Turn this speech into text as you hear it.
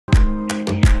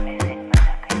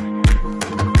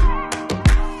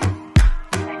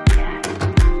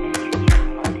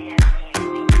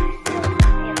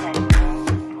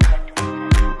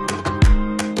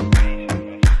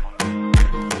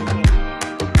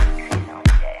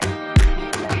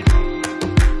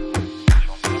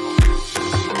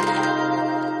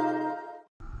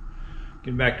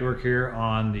Back to work here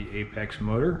on the Apex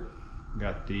motor.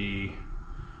 Got the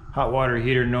hot water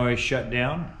heater noise shut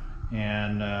down,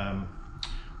 and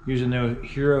using the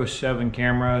Hero 7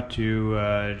 camera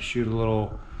to shoot a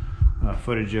little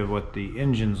footage of what the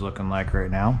engine's looking like right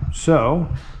now. So,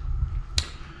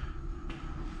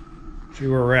 see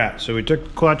where we're at. So we took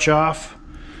the clutch off.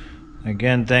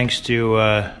 Again, thanks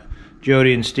to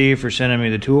Jody and Steve for sending me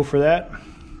the tool for that.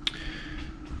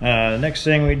 The next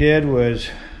thing we did was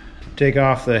take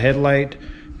off the headlight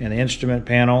and the instrument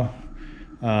panel.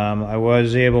 I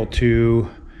was able to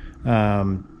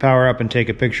power up and take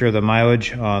a picture of the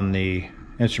mileage on the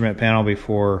instrument panel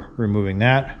before removing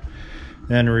that.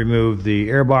 Then remove the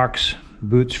airbox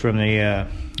boots from the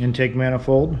intake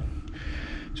manifold.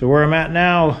 So where I'm at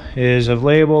now is I've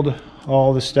labeled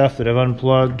all the stuff that I've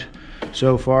unplugged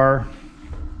so far,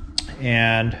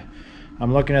 and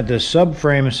I'm looking at the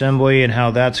subframe assembly and how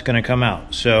that's going to come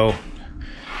out. So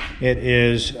it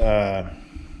is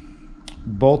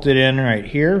bolted in right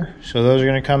here, so those are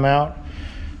going to come out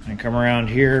and come around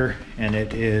here, and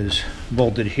it is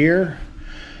bolted here,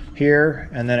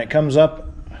 and then it comes up,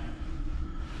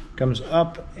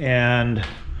 and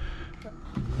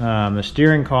the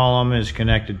steering column is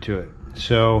connected to it.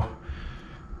 So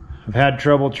I've had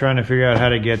trouble trying to figure out how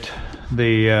to get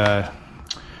the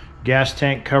gas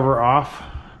tank cover off,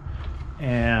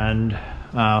 and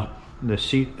the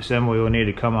seat assembly will need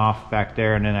to come off back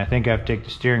there, and then I think I have to take the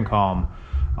steering column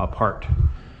apart.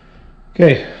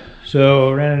 Okay, so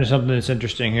I ran into something that's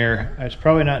interesting here. It's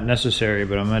probably not necessary,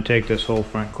 but I'm going to take this whole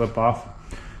front clip off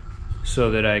so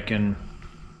that I can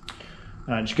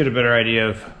just get a better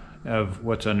idea of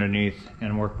what's underneath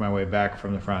and work my way back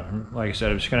from the front. Like I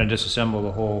said, I'm just going to disassemble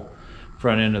the whole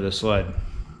front end of the sled.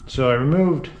 So I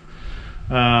removed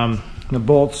the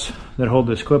bolts that hold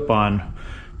this clip on,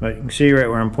 but you can see right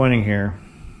where I'm pointing here,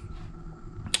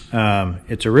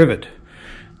 it's a rivet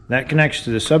that connects to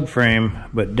the subframe,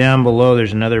 but down below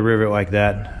there's another rivet like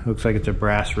that. Looks like it's a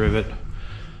brass rivet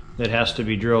that has to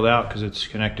be drilled out because it's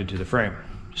connected to the frame.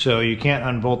 So you can't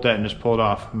unbolt that and just pull it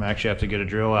off. I actually have to get a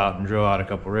drill out and drill out a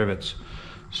couple rivets.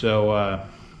 So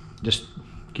just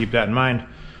keep that in mind.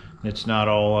 It's not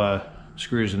all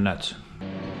screws and nuts.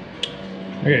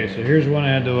 Okay, so here's one I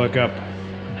had to look up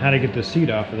on how to get the seat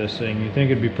off of this thing. You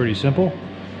think it'd be pretty simple.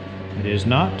 It is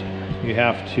not. You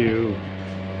have to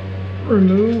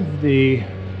remove the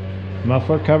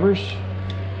muffler covers,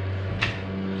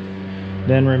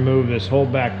 then remove this whole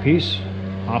back piece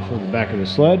off of the back of the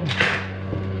sled,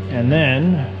 and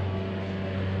then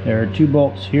there are two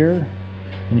bolts here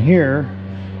and here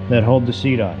that hold the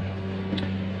seat on.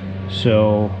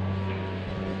 So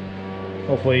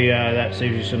hopefully that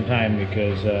saves you some time,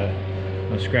 because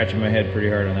I'm scratching my head pretty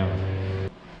hard on that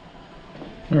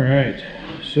one. Alright,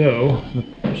 so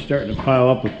we're starting to pile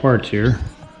up with parts here.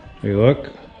 Take a look.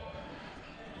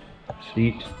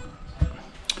 Seat.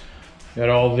 Got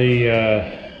all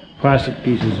the plastic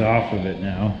pieces off of it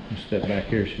now. I'll step back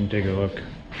here so you can take a look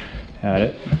at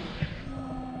it.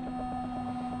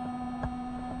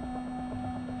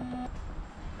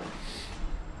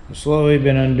 I've slowly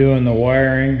been undoing the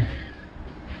wiring,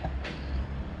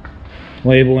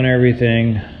 labeling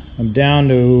everything. I'm down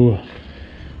to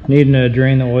needing to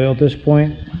drain the oil at this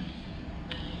point.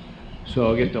 So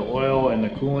I'll get the oil and the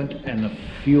coolant and the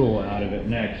fuel out of it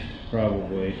next,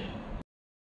 probably.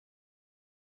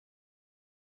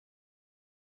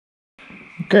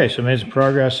 Okay, so I made some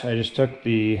progress. I just took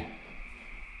the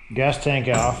gas tank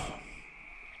off,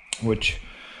 which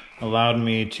allowed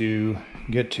me to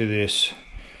get to this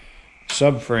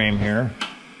subframe here.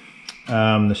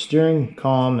 The steering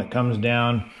column that comes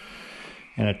down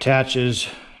and attaches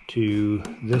to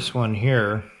this one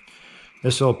here,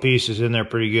 this little piece is in there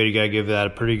pretty good. You gotta give that a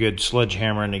pretty good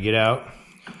sledgehammering to get out.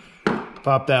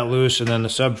 Pop that loose, and then the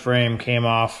subframe came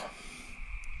off.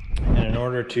 And in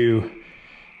order to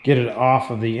get it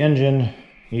off of the engine,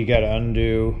 you gotta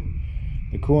undo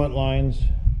the coolant lines,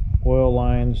 oil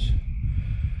lines,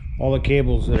 all the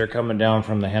cables that are coming down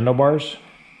from the handlebars,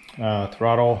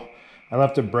 throttle. I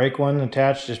left the brake one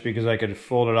attached just because I could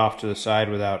fold it off to the side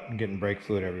without getting brake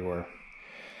fluid everywhere.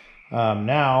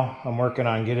 Now I'm working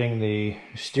on getting the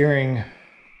steering,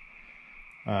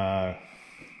 I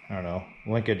don't know,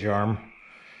 linkage arm.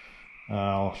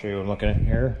 I'll show you what I'm looking at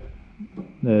here.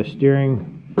 The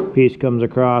steering piece comes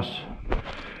across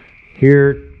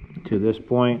here to this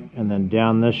point, and then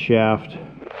down this shaft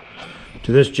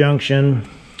to this junction,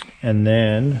 and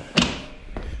then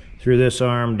through this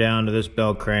arm down to this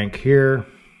bell crank here,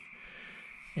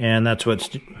 and that's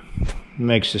what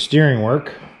makes the steering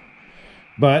work.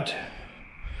 But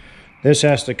this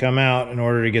has to come out in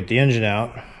order to get the engine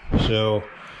out, so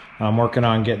I'm working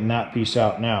on getting that piece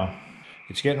out now.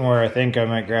 It's getting where I think I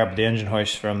might grab the engine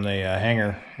hoist from the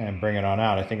hanger and bring it on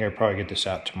out. I think I'll probably get this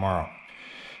out tomorrow.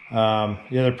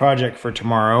 The other project for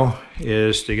tomorrow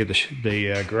is to get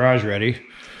the garage ready.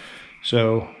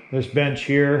 So this bench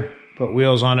here, put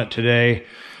wheels on it today.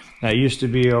 That used to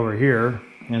be over here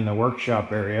in the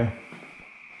workshop area.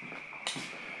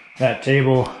 That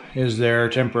table is there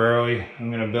temporarily.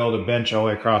 I'm going to build a bench all the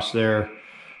way across there,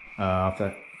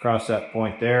 across that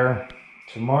point there.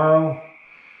 Tomorrow,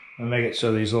 I'll make it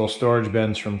so these little storage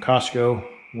bins from Costco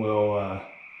will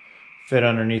fit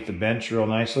underneath the bench real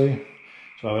nicely.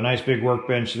 So I have a nice big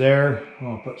workbench there.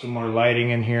 I'll put some more lighting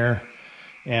in here,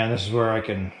 and this is where I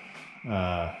can,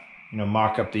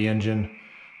 mock up the engine.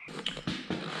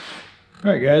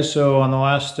 All right, guys. So on the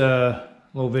last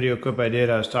little video clip I did,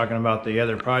 I was talking about the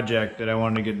other project that I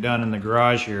wanted to get done in the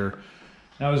garage here.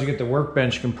 That was to get the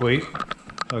workbench complete.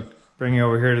 So bring you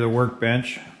over here to the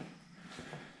workbench.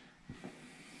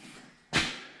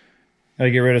 Got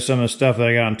to get rid of some of the stuff that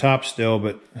I got on top still,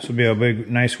 but this will be a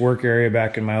big, nice work area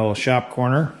back in my little shop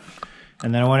corner.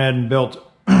 And then I went ahead and built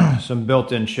some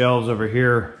built-in shelves over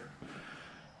here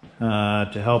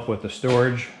to help with the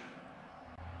storage.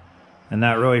 And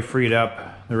that really freed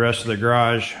up the rest of the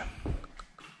garage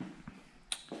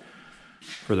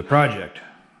for the project.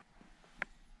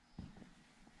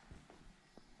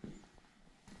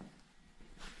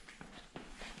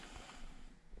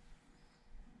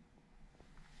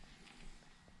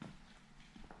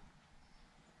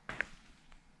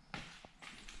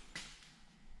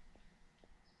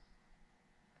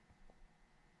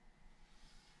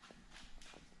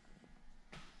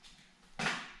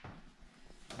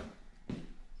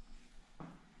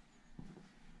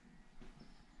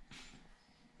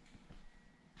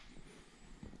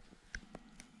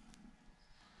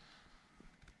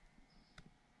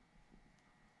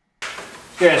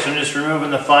 Okay, so I'm just removing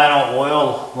the final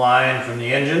oil line from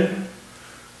the engine.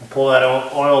 I'll pull that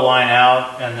oil line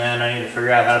out, and then I need to figure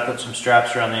out how to put some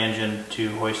straps around the engine to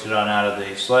hoist it on out of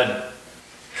the sled.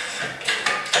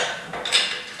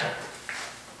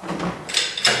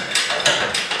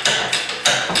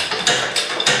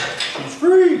 She's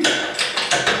free!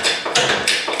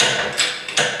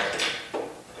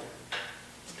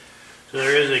 So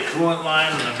there is a coolant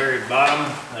line on the very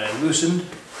bottom that I loosened,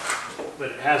 but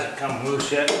it hasn't come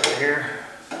loose yet right here.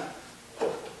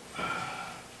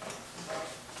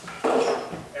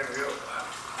 There we go.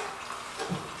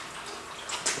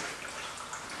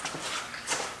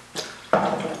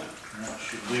 That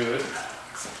should do it.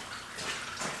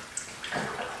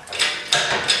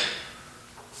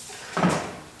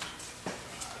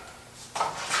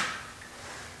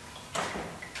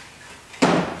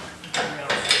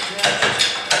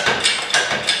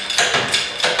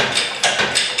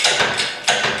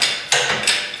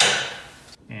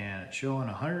 Showing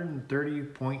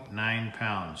 130.9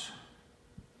 pounds.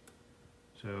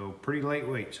 So pretty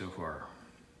lightweight so far.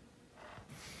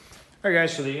 Alright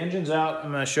guys, so the engine's out. I'm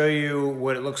going to show you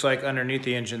what it looks like underneath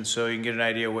the engine so you can get an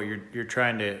idea what you're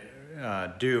trying to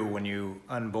do when you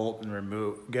unbolt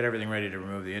and get everything ready to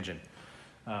remove the engine.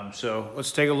 So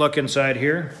let's take a look inside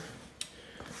here.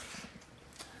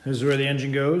 This is where the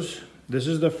engine goes. This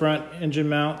is the front engine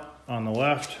mount on the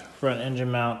left, front engine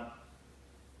mount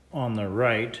on the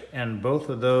right, and both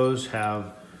of those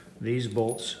have these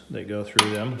bolts that go through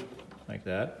them like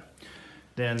that.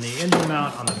 Then the engine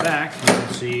mount on the back, you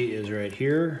can see, is right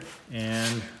here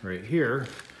and right here,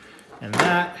 and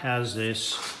that has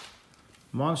this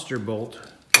monster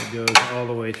bolt that goes all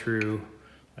the way through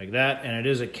like that, and it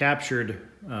is a captured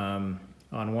on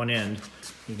one end.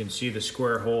 You can see the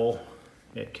square hole.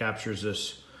 It captures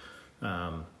this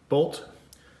bolt,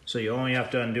 so you only have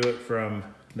to undo it from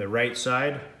the right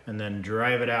side and then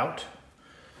drive it out.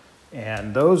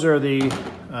 And those are the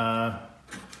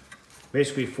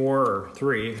basically 4 or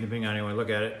 3, depending on how you look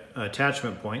at it,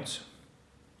 attachment points.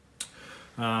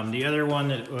 The other one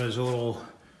that was a little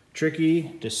tricky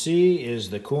to see is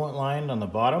the coolant line on the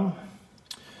bottom.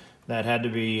 That had to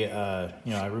be, I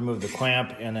removed the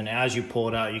clamp, and then as you pull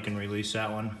it out, you can release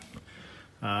that one.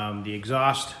 The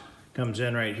exhaust comes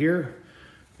in right here,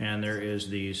 and there is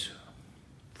these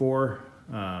 4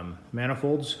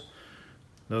 manifolds.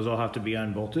 Those all have to be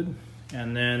unbolted.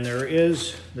 And then there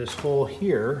is this hole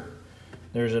here.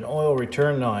 There's an oil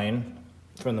return line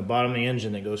from the bottom of the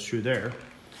engine that goes through there.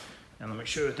 And let me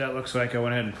show you what that looks like. I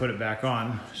went ahead and put it back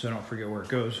on so I don't forget where it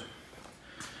goes.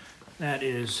 That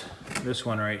is this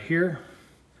one right here.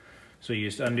 So you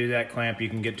just undo that clamp, you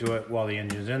can get to it while the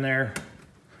engine's in there.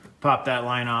 Pop that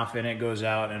line off and it goes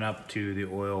out and up to the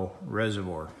oil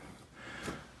reservoir.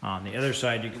 On the other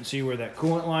side, you can see where that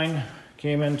coolant line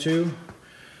came into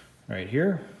right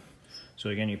here.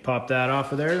 So again, you pop that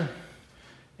off of there,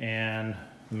 and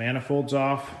the manifold's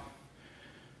off.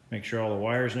 Make sure all the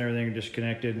wires and everything are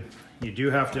disconnected. You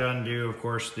do have to undo, of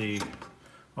course,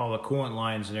 all the coolant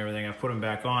lines and everything. I put them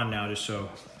back on now just so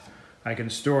I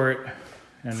can store it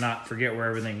and not forget where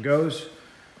everything goes.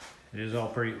 It is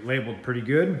all labeled pretty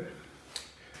good.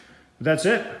 But that's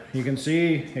it. You can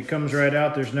see it comes right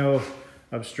out. There's no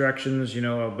obstructions, you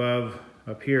know, above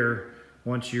up here.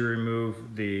 Once you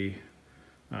remove the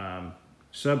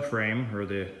subframe, or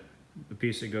the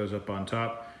piece that goes up on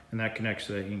top, and that connects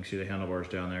to you can see the handlebars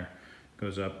down there.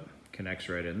 Goes up, connects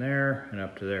right in there and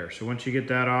up to there. So once you get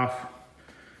that off,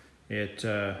 it's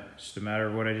just a matter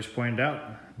of what I just pointed out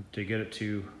to get it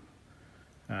to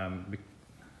be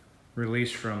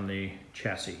released from the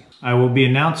chassis. I will be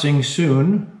announcing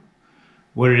soon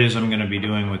what it is I'm going to be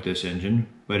doing with this engine,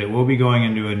 but it will be going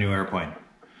into a new airplane.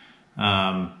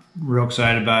 Real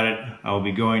excited about it. I will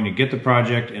be going to get the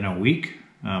project in a week.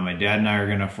 My dad and I are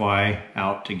going to fly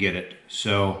out to get it.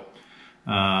 So,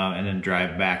 and then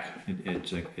drive back.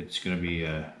 It's going to be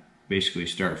basically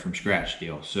start from scratch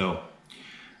deal. So,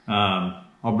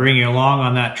 I'll bring you along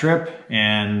on that trip,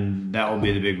 and that will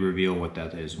be the big reveal what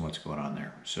that is and what's going on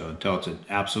there. So until it's an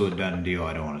absolute done deal,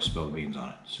 I don't want to spill the beans on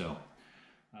it. So.